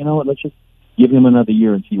also that, let's just give him another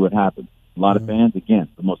year and see what happens. A lot of fans, again,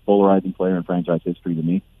 the most polarizing player in franchise history to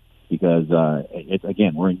me, because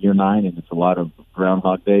we're in year 9 and it's a lot of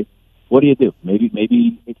Groundhog Day. What do you do?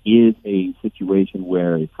 Maybe it is a situation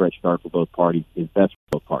where a fresh start for both parties is best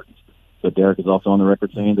for both parties. But Derek is also on the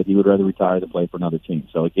record saying that he would rather retire than play for another team.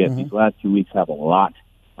 So again, these last 2 weeks have a lot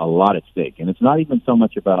at stake. And it's not even so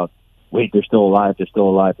much about, wait, they're still alive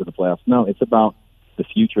for the playoffs. No, it's about the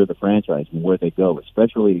future of the franchise and where they go,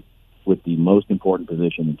 especially with the most important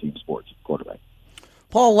position in team sports, quarterback.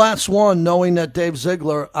 Paul, last one, knowing that Dave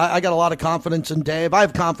Ziegler, I got a lot of confidence in Dave. I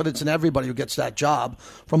have confidence in everybody who gets that job,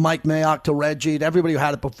 from Mike Mayock to Reggie, to everybody who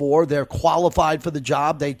had it before. They're qualified for the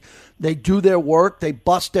job. They do their work. They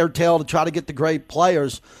bust their tail to try to get the great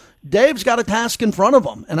players. Dave's got a task in front of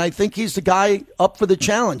him, and I think he's the guy up for the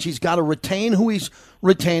challenge. He's got to retain who he's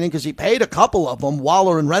retaining because he paid a couple of them,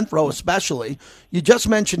 Waller and Renfroe especially. You just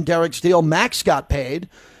mentioned Derek Steele. Max got paid.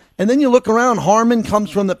 And then you look around, Harmon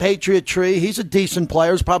comes from the Patriot tree. He's a decent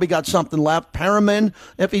player. He's probably got something left. Perriman,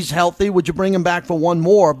 if he's healthy, would you bring him back for one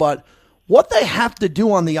more? But what they have to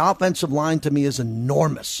do on the offensive line to me is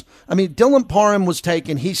enormous. I mean, Dylan Parham was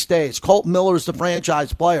taken. He stays. Colt Miller is the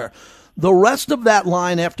franchise player. The rest of that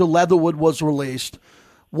line after Leatherwood was released,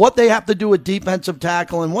 what they have to do at defensive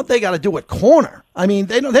tackle and what they got to do at corner. I mean,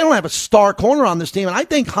 they don't have a star corner on this team. And I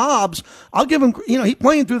think Hobbs, I'll give him, he's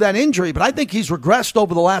playing through that injury, but I think he's regressed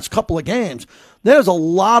over the last couple of games. There's a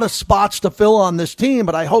lot of spots to fill on this team,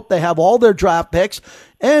 but I hope they have all their draft picks.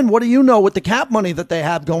 And what do you know with the cap money that they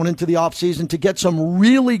have going into the offseason to get some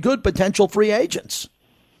really good potential free agents?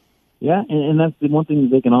 Yeah, and that's the one thing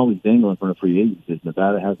they can always dangle in front of free agents is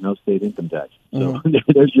Nevada has no state income tax. So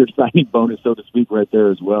there's your signing bonus, so to speak, right there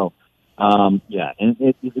as well. And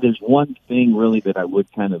there's one thing really that I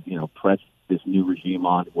would kind of, press this new regime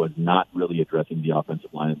on was not really addressing the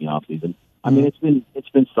offensive line in the offseason. I mean, it's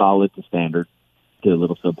been solid to standard, to a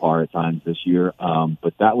little subpar at times this year,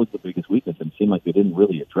 but that was the biggest weakness, and it seemed like they didn't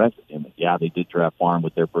really address it. And yeah, they did draft Farm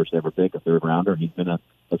with their first ever pick, a third rounder, and he's been a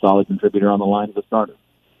solid contributor on the line as a starter.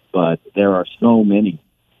 But there are so many.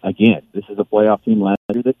 Again, this is a playoff team last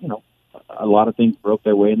year that, a lot of things broke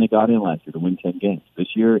their way and they got in last year to win 10 games.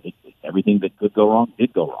 This year, everything that could go wrong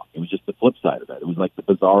did go wrong. It was just the flip side of that. It was like the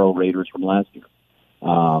Bizarro Raiders from last year.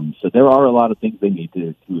 So there are a lot of things they need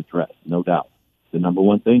to address, no doubt. The number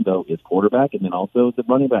one thing, though, is quarterback and then also the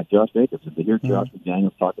running back, Josh Jacobs. And to hear Josh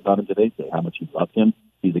McDaniels talk about him today, say how much he loved him,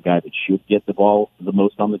 he's a guy that should get the ball the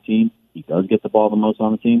most on the team. He does get the ball the most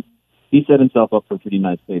on the team. He set himself up for a pretty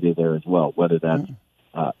nice payday there as well, whether that's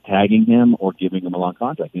tagging him or giving him a long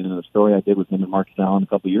contract. And in the story I did with him and Marcus Allen a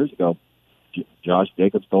couple of years ago, Josh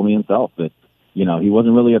Jacobs told me himself that, he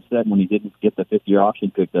wasn't really upset when he didn't get the 5th-year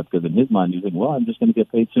option picked up because in his mind he was thinking, well, I'm just going to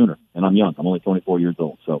get paid sooner. And I'm young. I'm only 24 years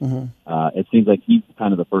old. So it seems like he's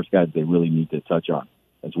kind of the first guy that they really need to touch on,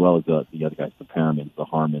 as well as the other guys, the Perrimans, the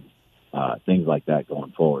Harmons, things like that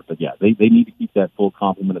going forward. But, yeah, they need to keep that full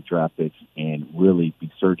complement of draft picks and really be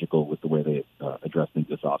surgical with the way they address things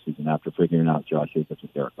this offseason after figuring out Josh Jacobs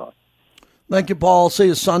and Derek Carr. Thank you, Paul. See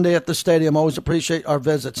you Sunday at the stadium. Always appreciate our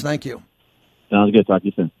visits. Thank you. Sounds good. Talk to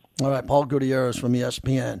you soon. All right, Paul Gutierrez from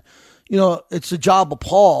ESPN. It's the job of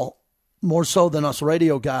Paul, more so than us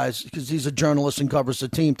radio guys, because he's a journalist and covers the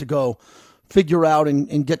team, to go figure out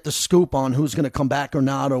and get the scoop on who's going to come back or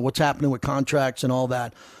not, or what's happening with contracts and all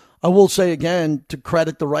that. I will say again, to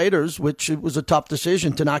credit the Raiders, which it was a tough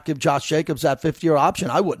decision to not give Josh Jacobs that 5th-year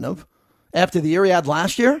option. I wouldn't have. After the year he had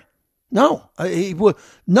last year? No. He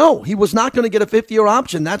was not going to get a 5th-year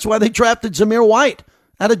option. That's why they drafted Zamir White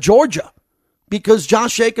out of Georgia, because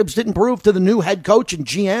Josh Jacobs didn't prove to the new head coach and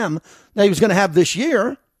GM that he was going to have this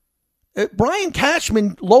year. Brian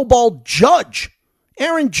Cashman lowballed Judge.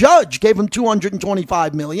 Aaron Judge gave him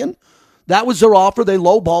 $225 million. That was their offer. They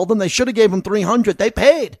lowballed him. They should have gave him $300.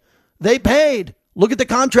 They paid. Look at the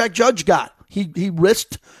contract Judge got. He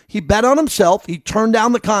risked. He bet on himself. He turned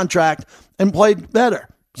down the contract and played better.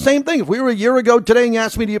 Same thing. If we were a year ago today and you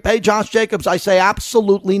asked me, do you pay Josh Jacobs? I say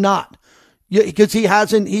absolutely not. Because he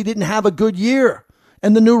didn't have a good year.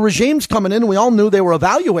 And the new regime's coming in, and we all knew they were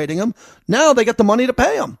evaluating him. Now they got the money to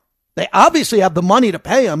pay him. They obviously have the money to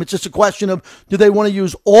pay him. It's just a question of, do they want to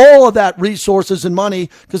use all of that resources and money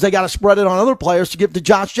because they got to spread it on other players to give to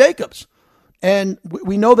Josh Jacobs? And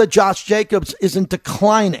we know that Josh Jacobs isn't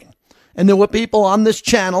declining. And there were people on this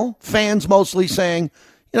channel, fans mostly, saying,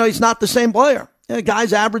 he's not the same player.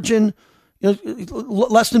 Guy's averaging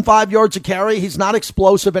less than 5 yards a carry. He's not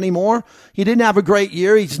explosive anymore. He didn't have a great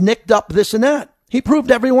year. He's nicked up this and that. He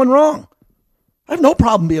proved everyone wrong. I have no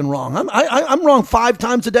problem being wrong. I'm wrong 5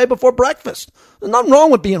 times a day before breakfast. There's nothing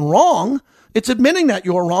wrong with being wrong. It's admitting that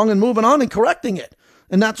you're wrong and moving on and correcting it.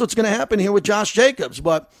 And that's what's going to happen here with Josh Jacobs.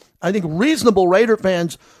 But I think reasonable Raider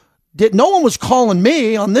fans no one was calling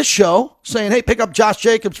me on this show saying, hey, pick up Josh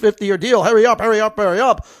Jacobs' 50-year deal. Hurry up, hurry up, hurry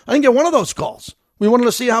up. I didn't get one of those calls. We wanted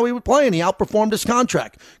to see how he would play, and he outperformed his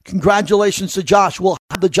contract. Congratulations to Josh. We'll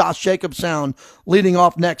have the Josh Jacobs sound leading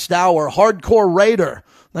off next hour. Hardcore Raider,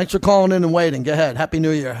 thanks for calling in and waiting. Go ahead. Happy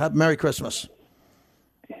New Year. Merry Christmas.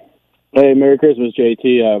 Hey, Merry Christmas,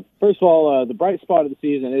 JT. First of all, the bright spot of the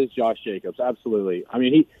season is Josh Jacobs. Absolutely. I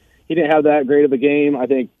mean, he didn't have that great of a game. I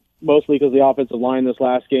think mostly because of the offensive line this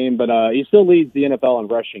last game, but he still leads the NFL in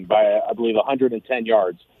rushing by, I believe, 110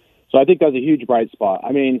 yards. So I think that's a huge bright spot.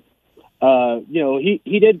 I mean,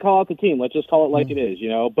 he did call out the team. Let's just call it like it is,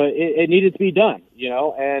 but it needed to be done,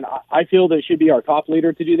 and I feel that it should be our top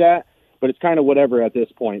leader to do that, but it's kind of whatever at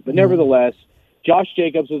this point. But nevertheless, Josh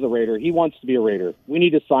Jacobs is a Raider. He wants to be a Raider. We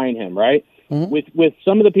need to sign him, right? With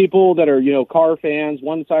some of the people that are, Carr fans,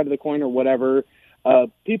 one side of the coin or whatever,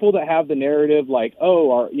 people that have the narrative like,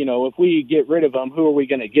 if we get rid of him, who are we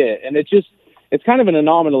going to get? And it's kind of an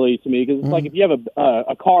anomaly to me, because it's like if you have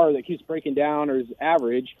a car that keeps breaking down or is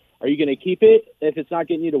average, are you going to keep it? If it's not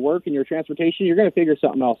getting you to work in your transportation, you're going to figure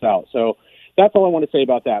something else out. So that's all I want to say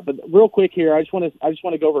about that. But real quick here, I just want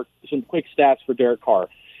to go over some quick stats for Derek Carr.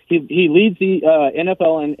 He leads the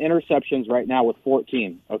NFL in interceptions right now with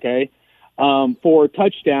 14. Okay, for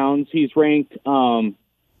touchdowns, he's ranked.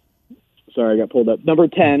 Sorry, I got pulled up. Number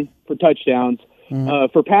 10 for touchdowns.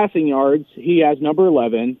 For passing yards, he has number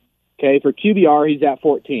 11. Okay, for QBR, he's at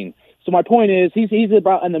 14. So my point is, he's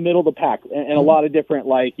about in the middle of the pack, and a lot of different,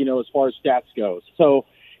 as far as stats goes. So,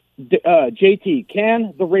 JT,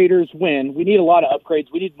 can the Raiders win? We need a lot of upgrades.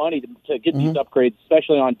 We need money to get these upgrades,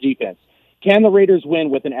 especially on defense. Can the Raiders win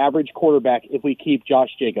with an average quarterback if we keep Josh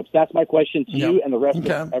Jacobs? That's my question to you and the rest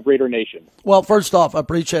of Raider Nation. Well, first off, I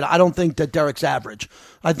appreciate it. I don't think that Derek's average.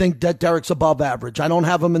 I think that Derek's above average. I don't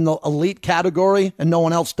have him in the elite category, and no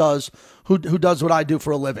one else does who does what I do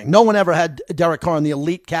for a living. No one ever had Derek Carr in the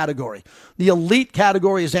elite category. The elite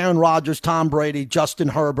category is Aaron Rodgers, Tom Brady, Justin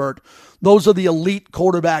Herbert. Those are the elite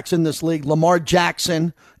quarterbacks in this league. Lamar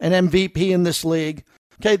Jackson, an MVP in this league.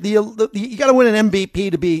 Okay, you got to win an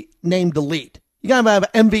MVP to be named elite. You got to have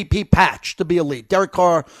an MVP patch to be elite. Derek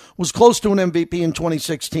Carr was close to an MVP in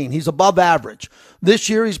 2016. He's above average. This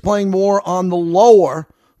year, he's playing more on the lower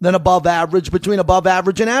than above average, between above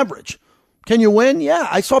average and average. Can you win? Yeah.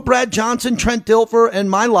 I saw Brad Johnson, Trent Dilfer, and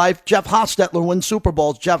my life, Jeff Hostetler win Super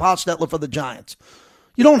Bowls. Jeff Hostetler for the Giants.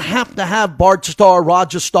 You don't have to have Bart Starr,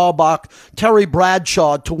 Roger Staubach, Terry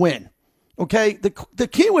Bradshaw to win. Okay, the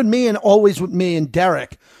key with me and always with me and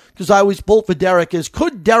Derek, because I always pull for Derek, is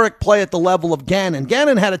could Derek play at the level of Gannon?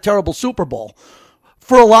 Gannon had a terrible Super Bowl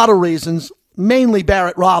for a lot of reasons, mainly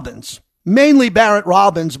Barrett Robbins. Mainly Barrett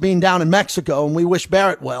Robbins being down in Mexico, and we wish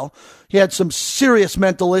Barrett well. He had some serious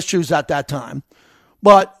mental issues at that time.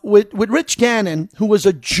 But with Rich Gannon, who was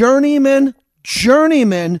a journeyman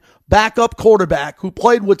backup quarterback who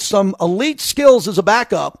played with some elite skills as a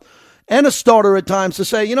backup, and a starter at times, to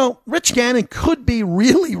say, Rich Gannon could be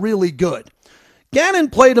really, really good. Gannon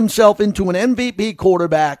played himself into an MVP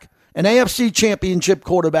quarterback, an AFC championship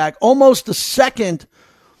quarterback, almost a second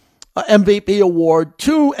MVP award,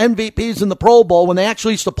 2 MVPs in the Pro Bowl when they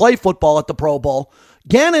actually used to play football at the Pro Bowl.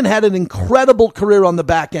 Gannon had an incredible career on the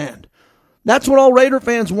back end. That's what all Raider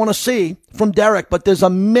fans want to see from Derek, but there's a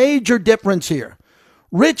major difference here.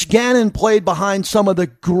 Rich Gannon played behind some of the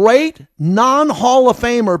great non-Hall of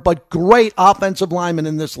Famer but great offensive linemen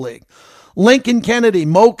in this league. Lincoln Kennedy,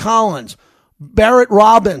 Mo Collins, Barrett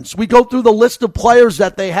Robbins. We go through the list of players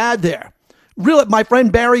that they had there. Really, my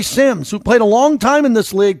friend Barry Sims, who played a long time in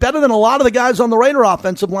this league, better than a lot of the guys on the Raider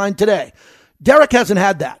offensive line today. Derek hasn't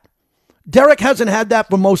had that. Derek hasn't had that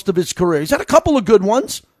for most of his career. He's had a couple of good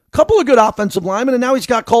ones, a couple of good offensive linemen, and now he's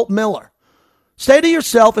got Colt Miller. Say to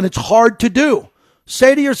yourself, and it's hard to do,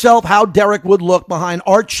 say to yourself how Derek would look behind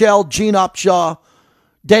Art Shell, Gene Upshaw,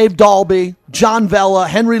 Dave Dalby, John Vella,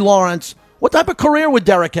 Henry Lawrence. What type of career would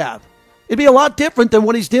Derek have? It'd be a lot different than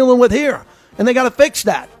what he's dealing with here. And they got to fix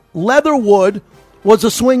that. Leatherwood was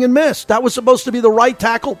a swing and miss. That was supposed to be the right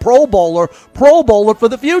tackle Pro Bowler for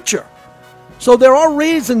the future. So there are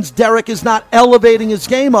reasons Derek is not elevating his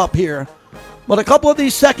game up here. But a couple of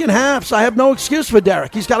these second halves, I have no excuse for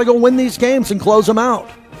Derek. He's got to go win these games and close them out.